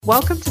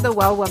Welcome to the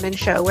Well Woman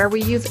Show, where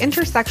we use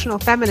intersectional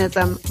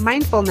feminism,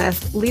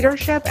 mindfulness,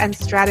 leadership, and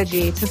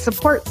strategy to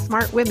support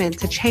smart women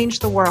to change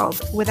the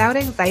world without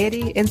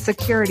anxiety,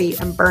 insecurity,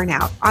 and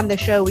burnout. On the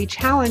show, we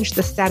challenge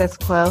the status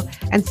quo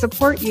and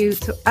support you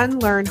to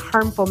unlearn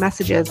harmful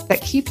messages that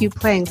keep you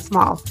playing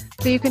small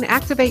so you can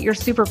activate your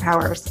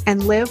superpowers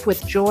and live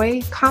with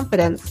joy,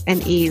 confidence,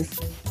 and ease.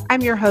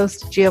 I'm your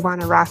host,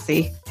 Giovanna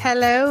Rossi.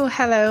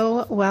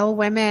 Hello, well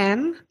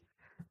women.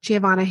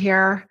 Giovanna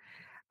here.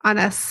 On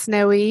a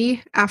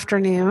snowy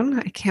afternoon.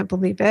 I can't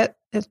believe it.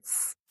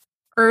 It's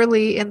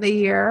early in the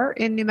year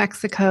in New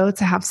Mexico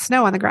to have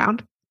snow on the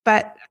ground.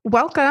 But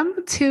welcome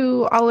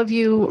to all of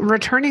you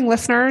returning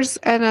listeners,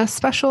 and a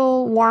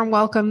special warm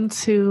welcome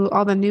to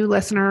all the new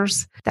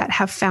listeners that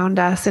have found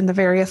us in the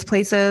various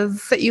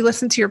places that you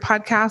listen to your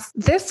podcast.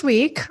 This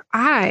week,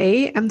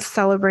 I am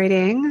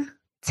celebrating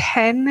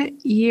 10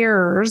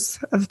 years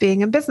of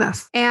being in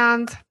business.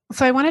 And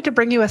so I wanted to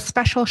bring you a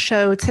special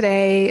show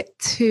today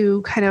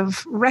to kind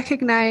of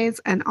recognize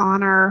and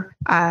honor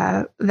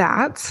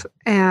that.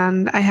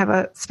 And I have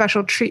a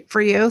special treat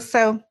for you.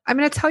 So I'm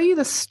going to tell you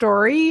the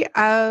story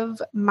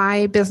of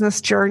my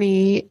business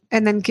journey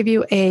and then give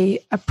you a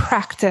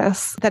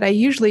practice that I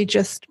usually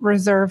just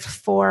reserve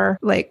for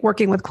like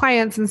working with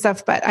clients and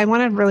stuff. But I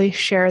want to really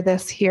share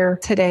this here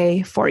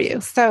today for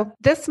you. So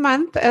this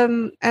month,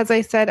 as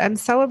I said, I'm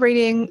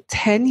celebrating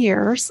 10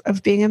 years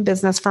of being in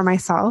business for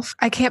myself.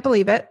 I can't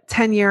believe it.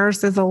 10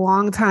 years is a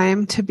long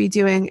time to be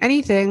doing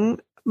anything,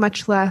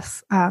 much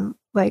less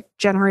like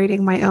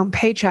generating my own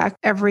paycheck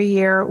every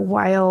year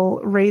while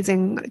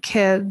raising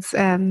kids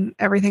and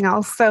everything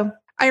else. So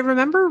I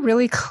remember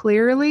really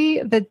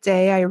clearly the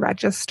day I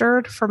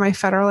registered for my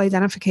federal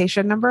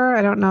identification number.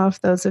 I don't know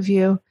if those of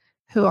you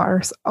who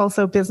are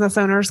also business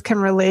owners can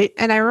relate.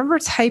 And I remember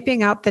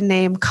typing out the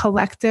name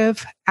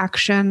Collective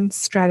Action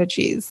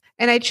Strategies.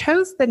 And I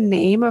chose the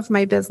name of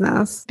my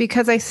business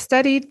because I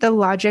studied The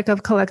Logic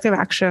of Collective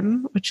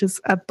Action, which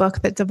is a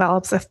book that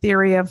develops a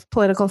theory of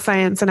political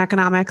science and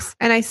economics.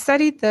 And I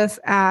studied this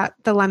at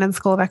the London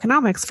School of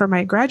Economics for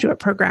my graduate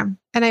program.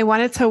 And I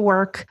wanted to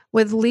work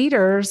with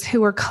leaders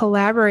who were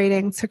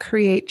collaborating to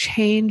create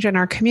change in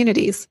our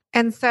communities.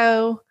 And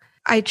so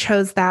I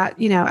chose that,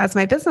 as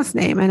my business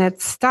name, and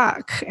it's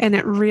stuck, and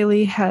I've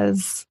really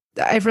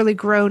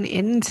grown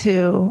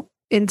into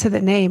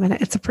the name, and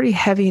it's a pretty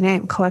heavy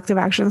name, Collective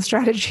Action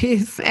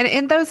Strategies. And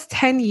in those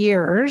 10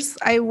 years,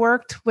 I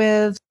worked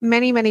with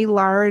many, many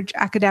large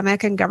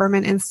academic and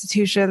government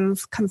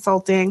institutions,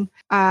 consulting,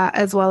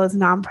 as well as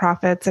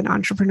nonprofits and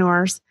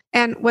entrepreneurs.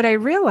 And what I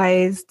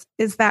realized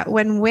is that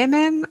when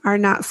women are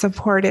not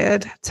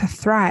supported to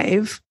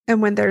thrive,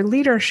 and when their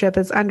leadership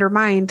is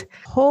undermined,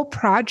 whole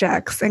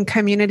projects and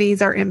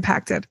communities are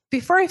impacted.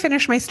 Before I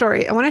finish my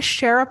story, I want to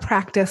share a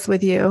practice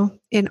with you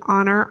in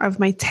honor of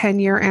my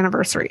 10-year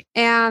anniversary.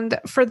 And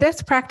for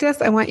this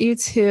practice, I want you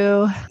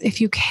to,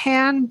 if you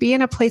can, be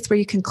in a place where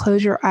you can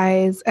close your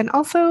eyes, and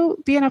also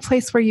be in a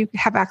place where you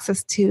have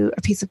access to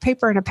a piece of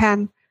paper and a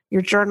pen,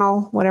 your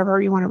journal,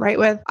 whatever you want to write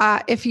with.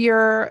 If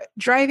you're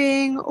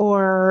driving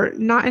or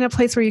not in a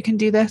place where you can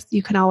do this,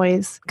 you can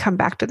always come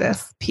back to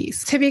this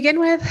piece. To begin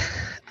with,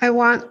 I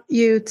want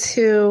you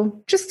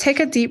to just take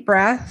a deep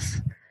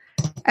breath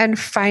and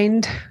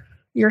find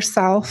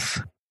yourself.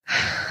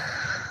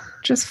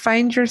 Just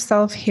find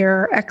yourself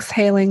here,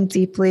 exhaling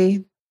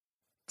deeply.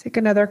 Take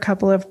another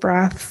couple of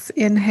breaths,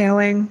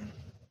 inhaling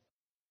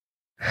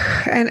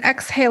and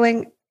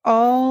exhaling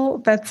all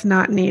that's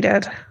not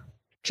needed.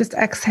 Just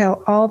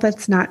exhale all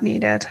that's not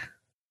needed.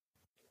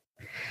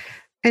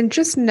 And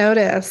just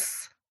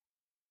notice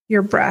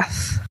your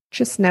breath.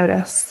 Just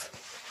notice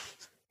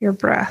your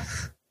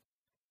breath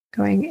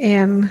going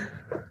in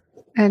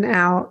and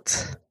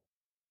out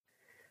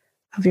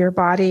of your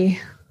body.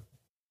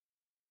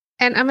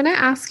 And I'm going to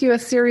ask you a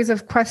series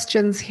of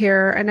questions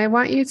here, and I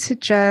want you to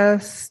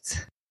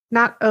just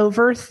not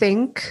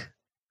overthink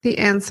the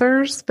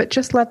answers, but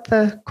just let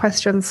the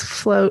questions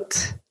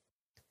float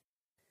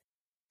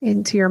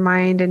into your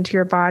mind, into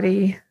your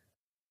body.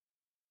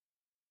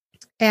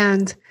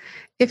 And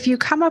if you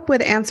come up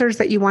with answers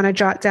that you want to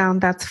jot down,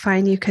 that's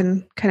fine. You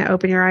can kind of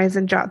open your eyes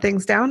and jot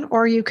things down,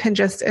 or you can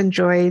just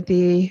enjoy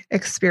the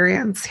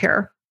experience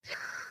here.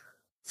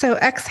 So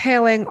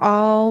exhaling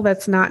all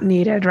that's not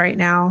needed right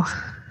now.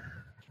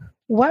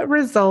 What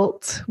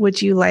result would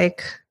you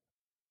like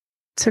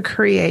to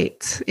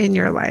create in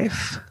your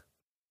life?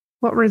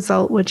 What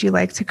result would you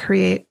like to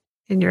create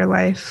in your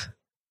life?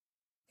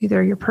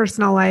 Either your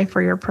personal life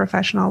or your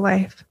professional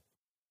life.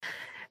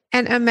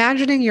 And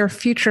imagining your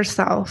future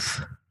self.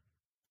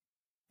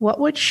 What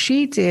would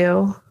she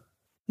do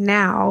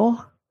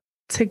now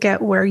to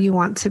get where you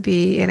want to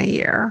be in a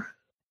year?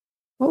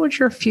 What would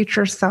your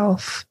future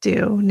self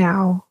do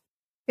now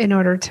in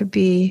order to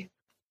be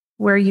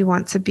where you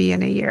want to be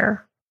in a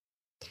year?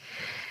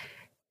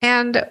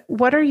 And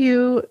what are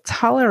you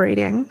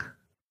tolerating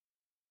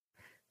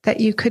that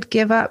you could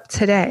give up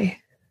today?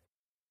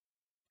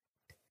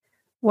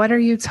 What are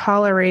you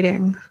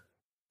tolerating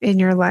in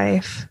your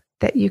life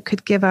that you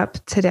could give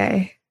up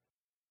today?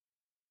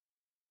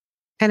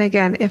 And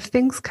again, if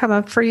things come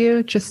up for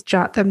you, just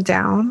jot them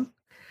down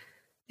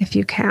if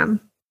you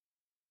can.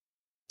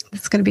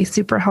 It's going to be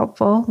super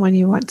helpful when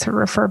you want to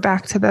refer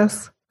back to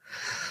this.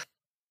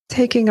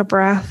 Taking a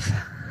breath,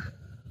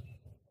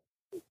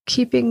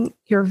 keeping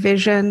your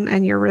vision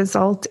and your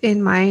result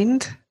in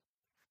mind.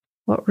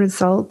 What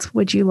result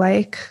would you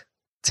like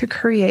to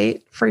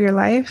create for your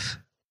life?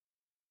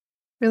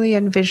 Really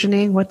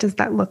envisioning, what does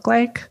that look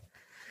like?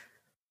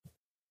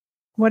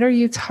 What are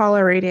you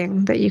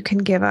tolerating that you can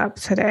give up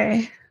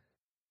today?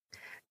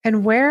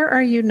 And where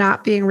are you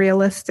not being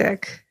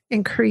realistic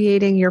in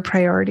creating your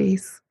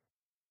priorities?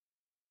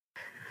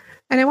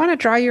 And I want to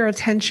draw your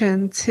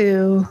attention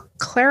to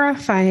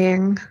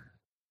clarifying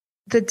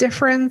the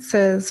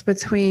differences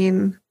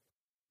between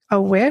a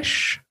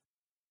wish,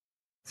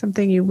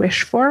 something you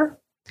wish for,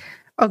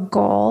 a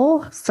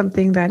goal,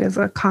 something that is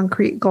a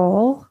concrete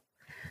goal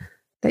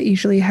that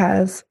usually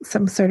has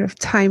some sort of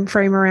time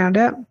frame around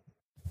it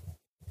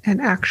and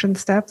action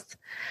steps,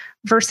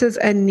 versus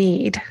a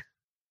need.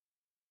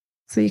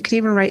 So you can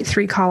even write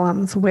 3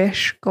 columns: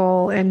 wish,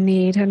 goal, and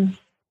need, and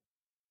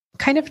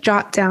kind of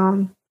jot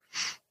down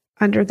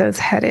under those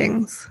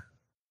headings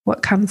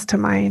what comes to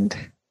mind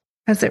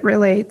as it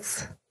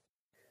relates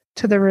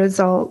to the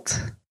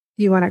result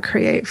you want to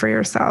create for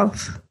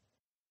yourself.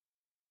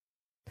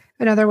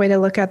 Another way to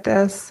look at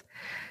this,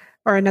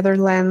 or another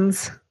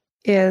lens,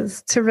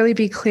 is to really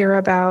be clear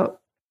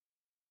about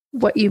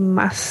what you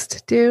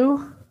must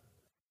do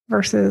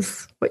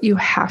versus what you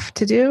have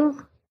to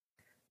do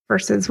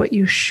versus what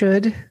you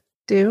should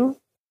do,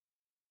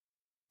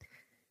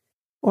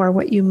 or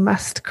what you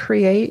must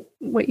create,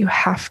 what you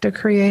have to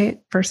create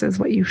versus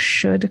what you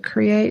should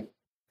create.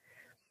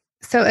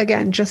 So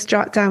again, just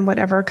jot down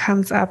whatever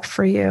comes up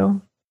for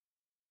you.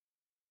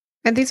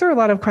 And these are a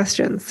lot of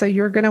questions. So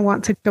you're going to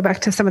want to go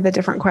back to some of the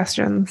different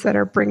questions that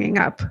are bringing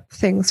up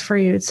things for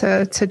you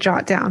to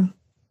jot down.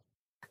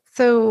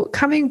 So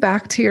coming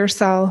back to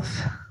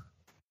yourself,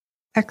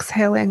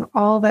 exhaling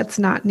all that's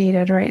not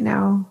needed right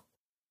now.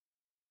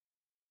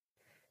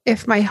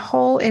 If my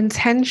whole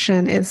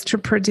intention is to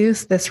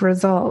produce this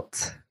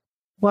result,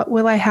 what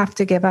will I have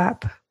to give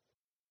up?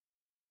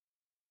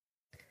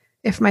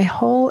 If my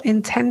whole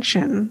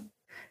intention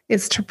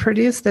is to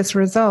produce this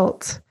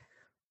result,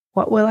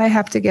 what will I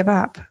have to give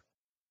up?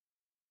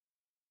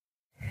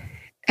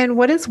 And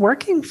what is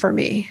working for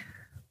me?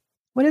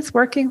 What is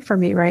working for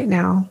me right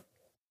now?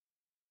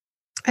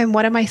 And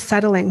what am I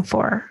settling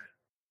for?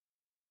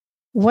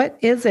 What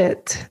is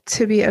it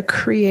to be a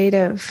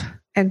creative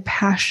and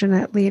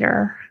passionate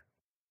leader?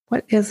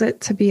 What is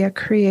it to be a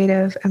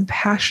creative and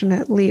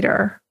passionate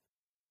leader?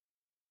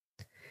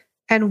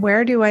 And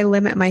where do I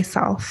limit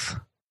myself?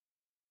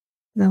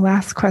 And the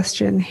last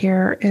question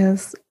here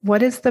is,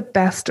 what is the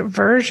best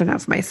version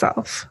of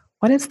myself?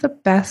 What is the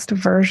best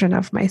version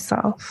of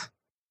myself?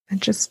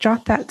 And just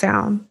jot that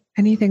down,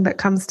 anything that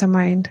comes to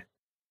mind.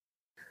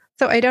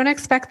 So I don't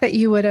expect that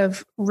you would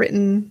have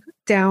written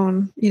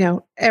down,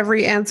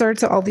 every answer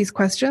to all these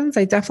questions.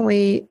 I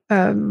definitely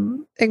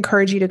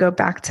encourage you to go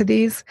back to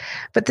these.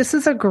 But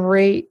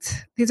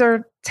these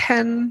are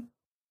 10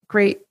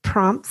 great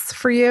prompts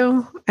for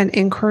you and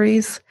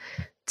inquiries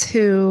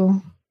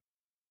to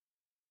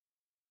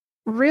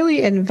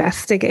really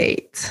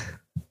investigate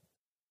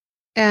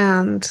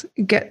and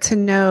get to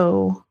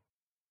know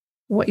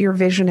what your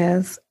vision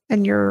is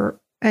and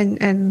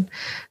and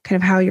kind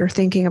of how you're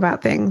thinking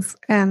about things.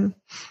 And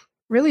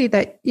really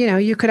that,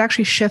 you could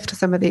actually shift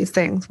some of these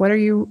things. What are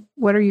you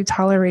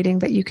tolerating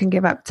that you can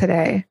give up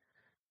today?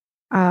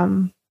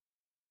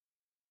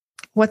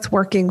 What's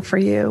working for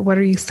you? What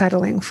are you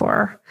settling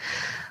for?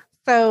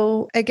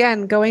 So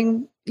again,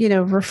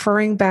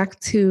 referring back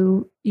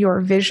to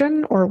your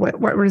vision or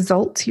what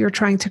results you're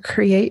trying to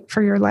create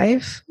for your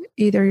life,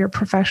 either your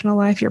professional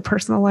life, your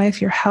personal life,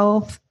 your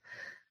health,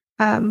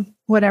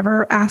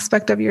 whatever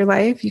aspect of your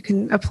life, you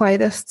can apply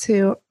this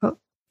to,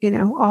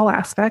 all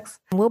aspects.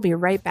 We'll be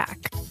right back.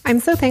 I'm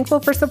so thankful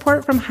for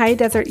support from High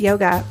Desert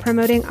Yoga,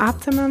 promoting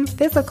optimum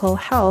physical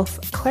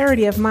health,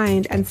 clarity of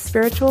mind, and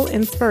spiritual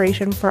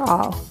inspiration for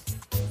all.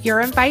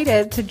 You're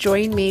invited to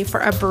join me for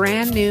a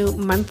brand new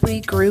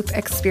monthly group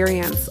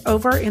experience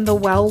over in the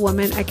Well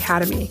Woman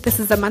Academy.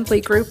 This is a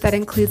monthly group that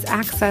includes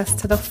access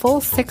to the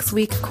full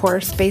 6-week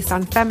course based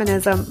on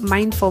feminism,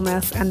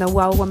 mindfulness, and the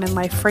Well Woman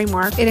Life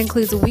Framework. It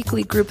includes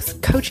weekly groups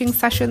coaching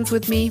sessions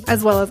with me,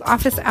 as well as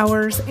office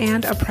hours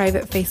and a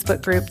private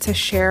Facebook group to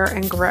share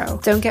and grow.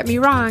 Don't get me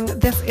wrong,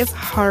 this is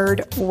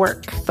hard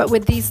work, but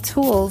with these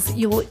tools,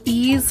 you will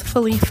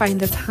easily find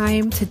the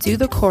time to do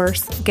the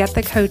course, get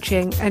the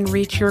coaching, and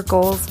reach your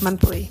goals emails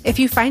monthly. If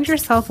you find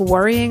yourself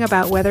worrying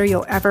about whether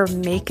you'll ever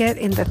make it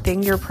in the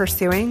thing you're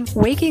pursuing,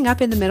 waking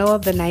up in the middle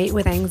of the night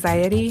with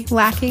anxiety,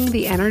 lacking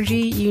the energy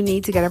you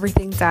need to get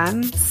everything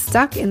done,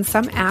 stuck in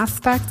some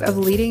aspect of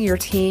leading your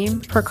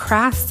team,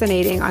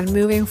 procrastinating on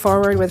moving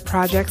forward with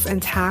projects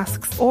and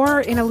tasks,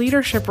 or in a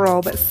leadership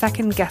role but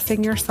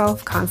second-guessing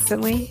yourself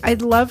constantly,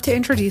 I'd love to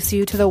introduce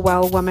you to the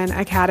Well Woman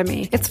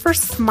Academy. It's for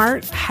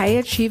smart,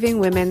 high-achieving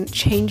women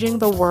changing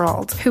the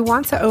world who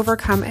want to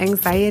overcome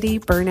anxiety,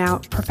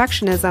 burnout,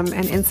 perfectionism,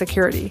 and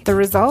insecurity. The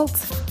result?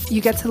 You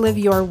get to live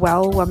your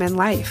Well Woman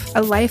life,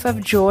 a life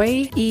of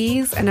joy,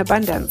 ease, and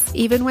abundance,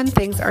 even when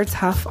things are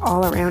tough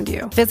all around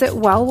you. Visit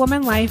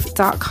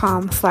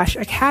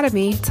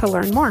wellwomanlife.com/academy to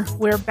learn more.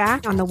 We're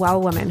back on the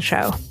Well Woman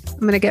Show. I'm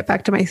going to get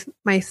back to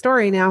my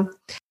story now.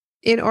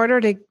 In order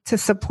to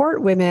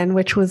support women,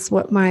 which was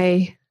what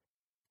my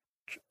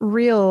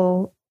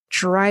real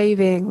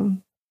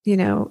driving,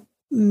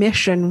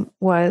 mission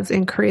was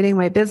in creating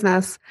my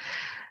business.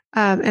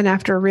 And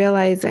after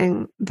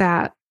realizing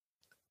that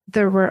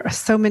there were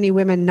so many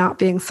women not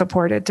being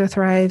supported to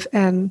thrive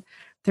and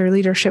their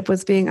leadership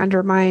was being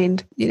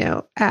undermined,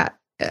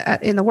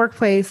 in the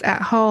workplace,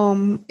 at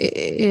home,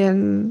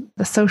 in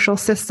the social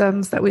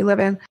systems that we live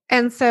in.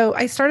 And so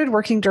I started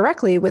working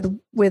directly with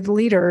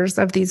leaders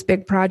of these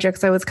big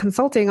projects I was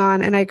consulting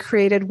on, and I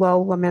created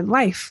Well Woman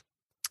Life.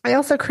 I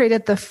also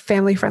created the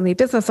Family Friendly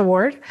Business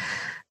Award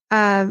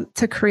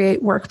to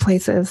create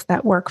workplaces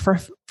that work for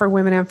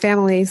women and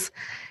families.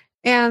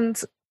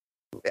 And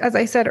as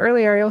I said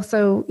earlier, I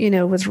also,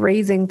 was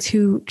raising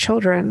 2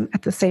 children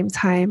at the same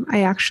time.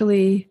 I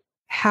actually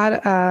had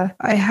a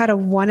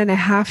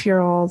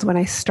 1.5-year-old when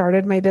I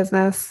started my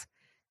business,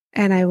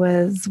 and I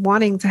was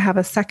wanting to have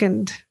a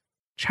second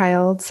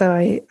child. So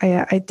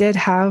I did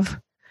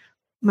have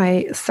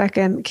my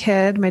second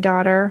kid, my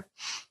daughter,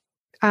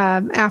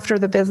 after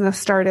the business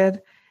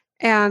started.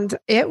 And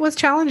it was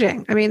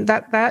challenging. I mean,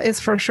 that is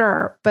for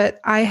sure. But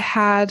I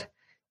had,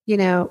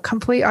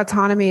 complete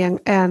autonomy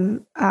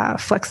and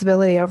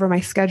flexibility over my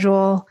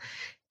schedule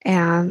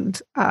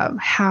and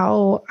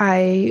how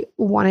I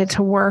wanted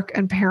to work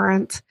and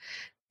parent.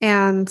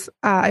 And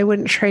I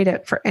wouldn't trade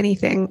it for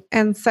anything.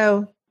 And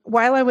so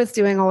while I was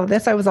doing all of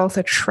this, I was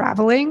also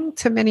traveling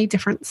to many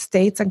different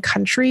states and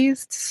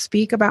countries to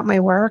speak about my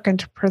work and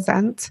to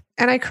present.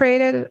 And I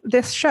created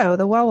this show,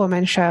 the Well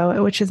Woman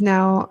Show, which is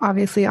now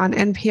obviously on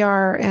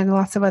NPR and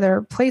lots of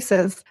other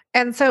places.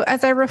 And so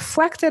as I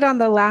reflected on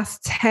the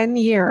last 10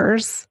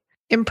 years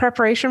in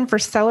preparation for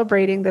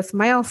celebrating this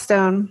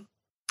milestone,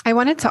 I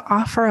wanted to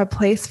offer a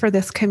place for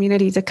this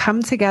community to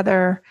come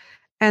together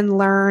and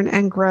learn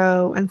and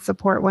grow and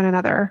support one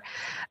another,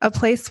 a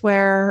place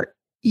where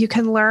you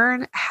can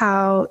learn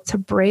how to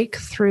break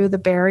through the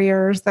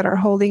barriers that are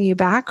holding you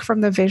back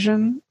from the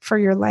vision for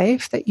your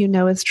life that you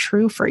know is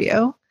true for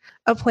you.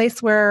 A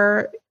place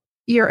where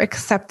you're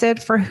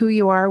accepted for who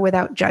you are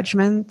without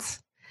judgment,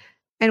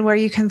 and where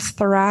you can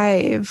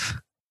thrive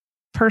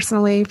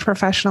personally,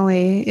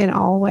 professionally, in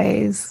all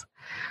ways.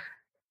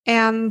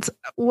 And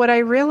what I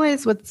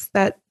realized was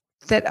that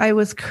I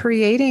was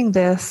creating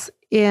this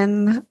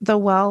in the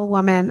Well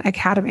Woman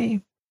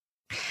Academy.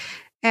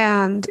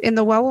 And in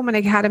the Well Woman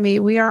Academy,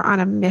 we are on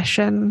a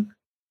mission.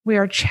 We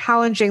are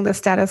challenging the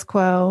status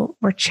quo.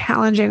 We're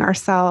challenging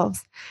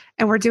ourselves,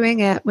 and we're doing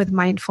it with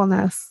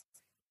mindfulness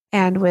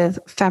and with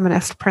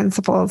feminist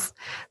principles.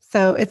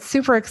 So it's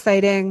super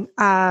exciting.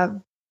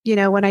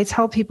 When I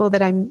tell people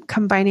that I'm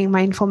combining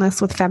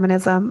mindfulness with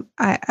feminism,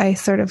 I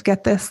sort of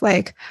get this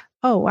like,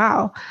 oh,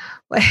 wow,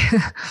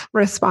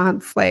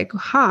 response, like,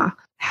 how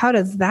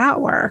does that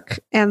work?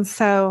 And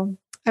so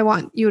I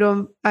want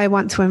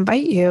to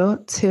invite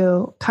you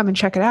to come and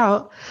check it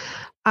out.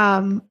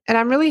 And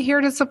I'm really here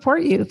to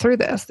support you through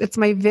this. It's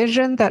my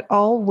vision that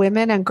all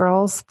women and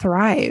girls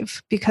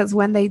thrive, because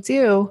when they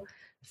do,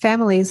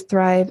 families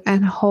thrive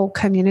and whole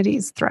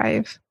communities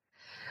thrive.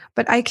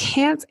 But I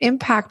can't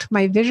impact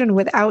my vision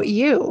without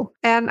you.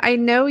 And I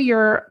know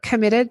you're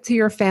committed to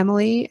your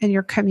family and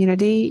your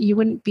community. You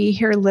wouldn't be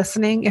here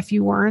listening if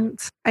you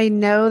weren't. I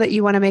know that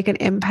you want to make an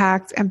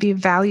impact and be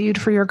valued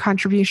for your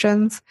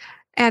contributions.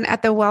 And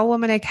at the Well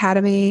Woman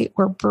Academy,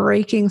 we're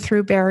breaking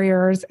through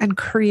barriers and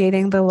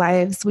creating the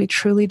lives we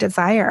truly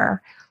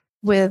desire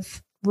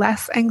with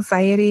less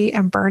anxiety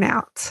and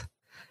burnout,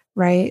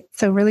 right?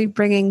 So really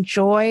bringing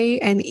joy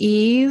and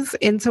ease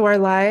into our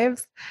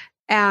lives.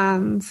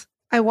 And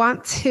I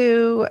want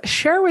to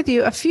share with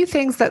you a few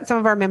things that some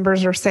of our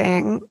members are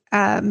saying,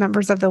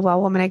 members of the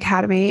Well Woman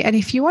Academy. And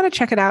if you want to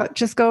check it out,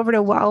 just go over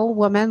to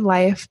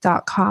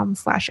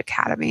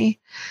wellwomanlife.com/academy.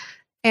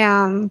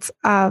 And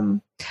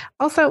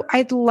also,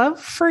 I'd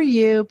love for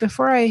you,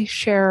 before I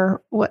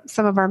share what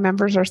some of our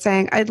members are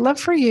saying, I'd love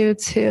for you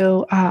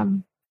to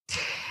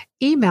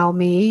email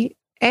me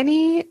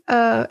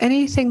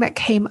anything that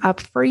came up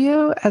for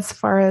you as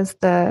far as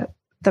the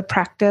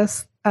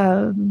practice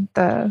of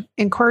the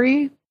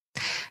inquiry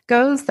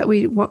goes that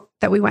we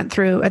went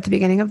through at the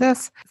beginning of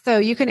this. So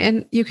you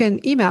can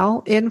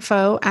email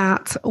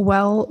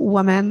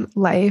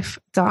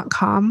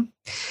info@wellwomanlife.com.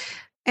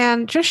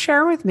 And just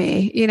share with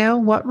me,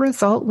 what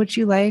result would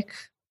you like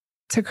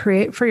to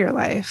create for your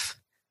life?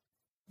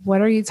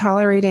 What are you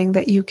tolerating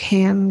that you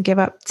can give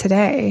up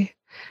today?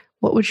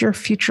 What would your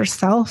future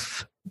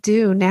self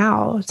do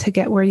now to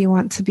get where you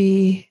want to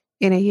be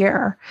in a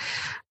year?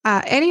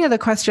 Any of the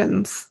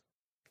questions,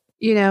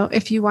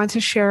 if you want to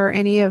share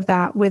any of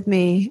that with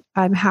me,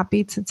 I'm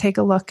happy to take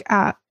a look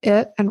at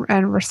it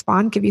and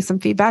respond, give you some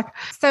feedback.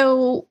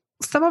 So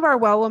some of our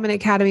Well Woman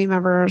Academy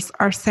members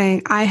are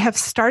saying, I have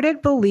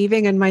started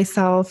believing in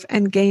myself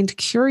and gained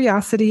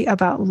curiosity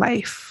about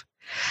life.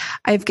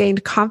 I've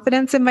gained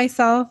confidence in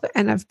myself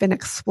and I've been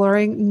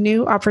exploring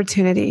new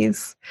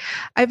opportunities.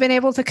 I've been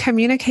able to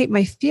communicate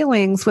my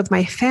feelings with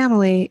my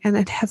family, and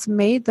it has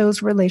made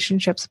those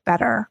relationships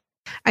better.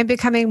 I'm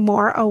becoming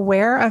more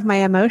aware of my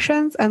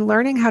emotions and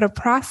learning how to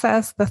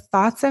process the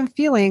thoughts and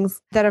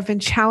feelings that have been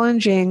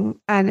challenging,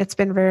 and it's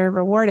been very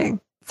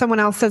rewarding. Someone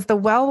else says, the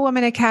Well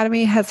Woman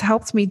Academy has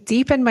helped me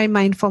deepen my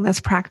mindfulness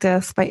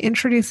practice by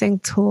introducing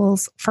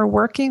tools for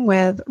working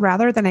with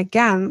rather than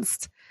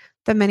against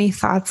the many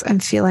thoughts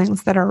and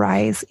feelings that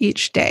arise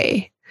each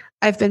day.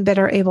 I've been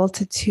better able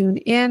to tune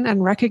in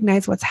and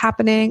recognize what's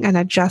happening and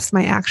adjust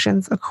my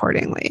actions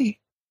accordingly.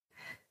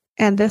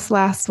 And this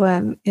last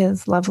one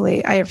is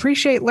lovely. I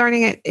appreciate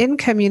learning it in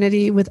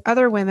community with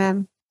other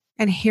women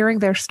and hearing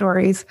their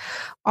stories,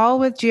 all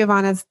with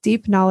Giovanna's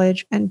deep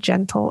knowledge and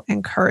gentle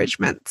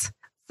encouragement.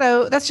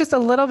 So that's just a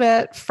little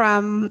bit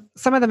from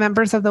some of the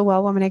members of the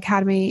Well Woman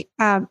Academy.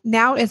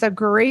 Now is a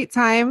great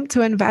time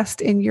to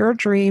invest in your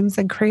dreams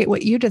and create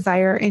what you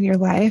desire in your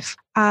life.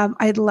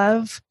 I'd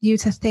love you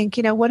to think,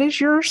 what is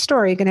your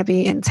story going to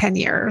be in 10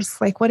 years?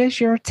 Like, what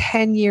is your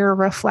 10-year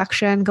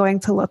reflection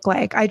going to look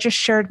like? I just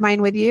shared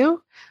mine with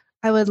you.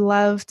 I would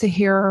love to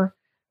hear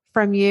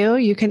from you.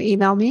 You can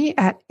email me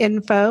at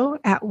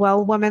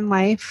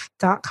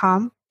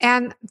info@wellwomanlife.com.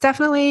 And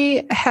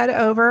definitely head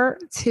over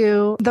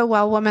to the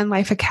Well Woman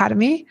Life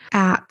Academy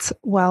at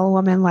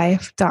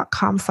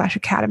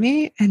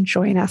wellwomanlife.com/academy and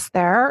join us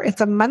there.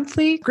 It's a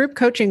monthly group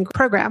coaching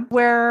program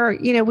where,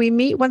 we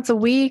meet once a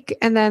week,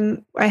 and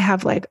then I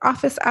have like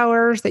office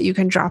hours that you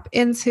can drop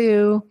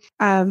into.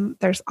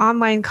 There's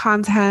online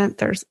content.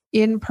 There's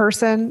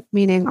in-person,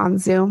 meaning on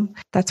Zoom.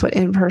 That's what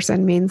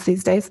in-person means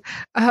these days.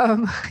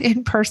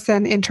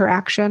 In-person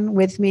interaction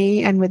with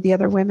me and with the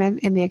other women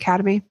in the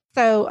academy.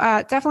 So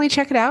definitely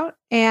check it out.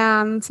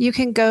 And you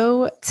can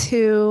go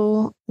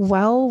to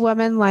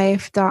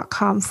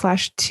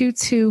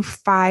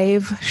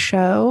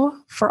wellwomanlife.com/225show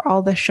for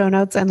all the show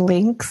notes and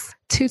links,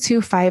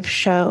 225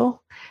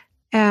 show.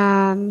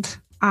 And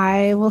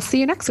I will see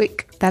you next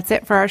week. That's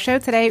it for our show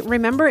today.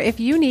 Remember, if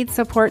you need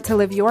support to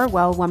live your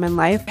Well Woman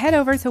life, head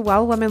over to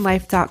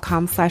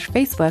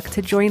wellwomanlife.com/Facebook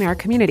to join our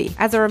community.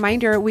 As a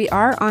reminder, we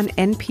are on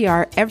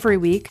NPR every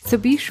week, so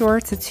be sure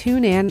to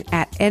tune in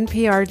at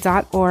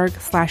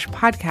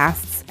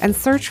npr.org/podcasts and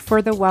search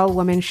for The Well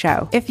Woman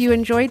Show. If you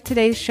enjoyed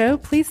today's show,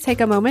 please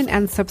take a moment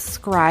and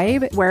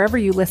subscribe wherever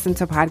you listen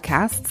to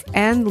podcasts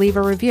and leave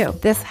a review.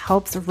 This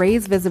helps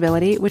raise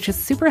visibility, which is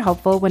super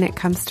helpful when it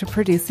comes to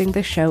producing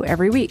the show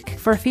every week.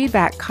 For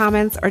feedback,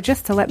 comments, or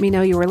just to let me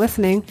know you were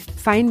listening,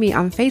 find me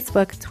on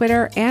Facebook,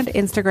 Twitter, and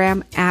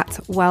Instagram at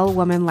Well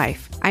Woman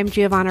Life. I'm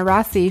Giovanna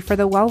Rossi for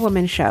The Well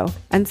Woman Show.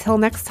 Until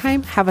next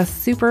time, have a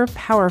super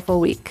powerful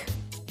week.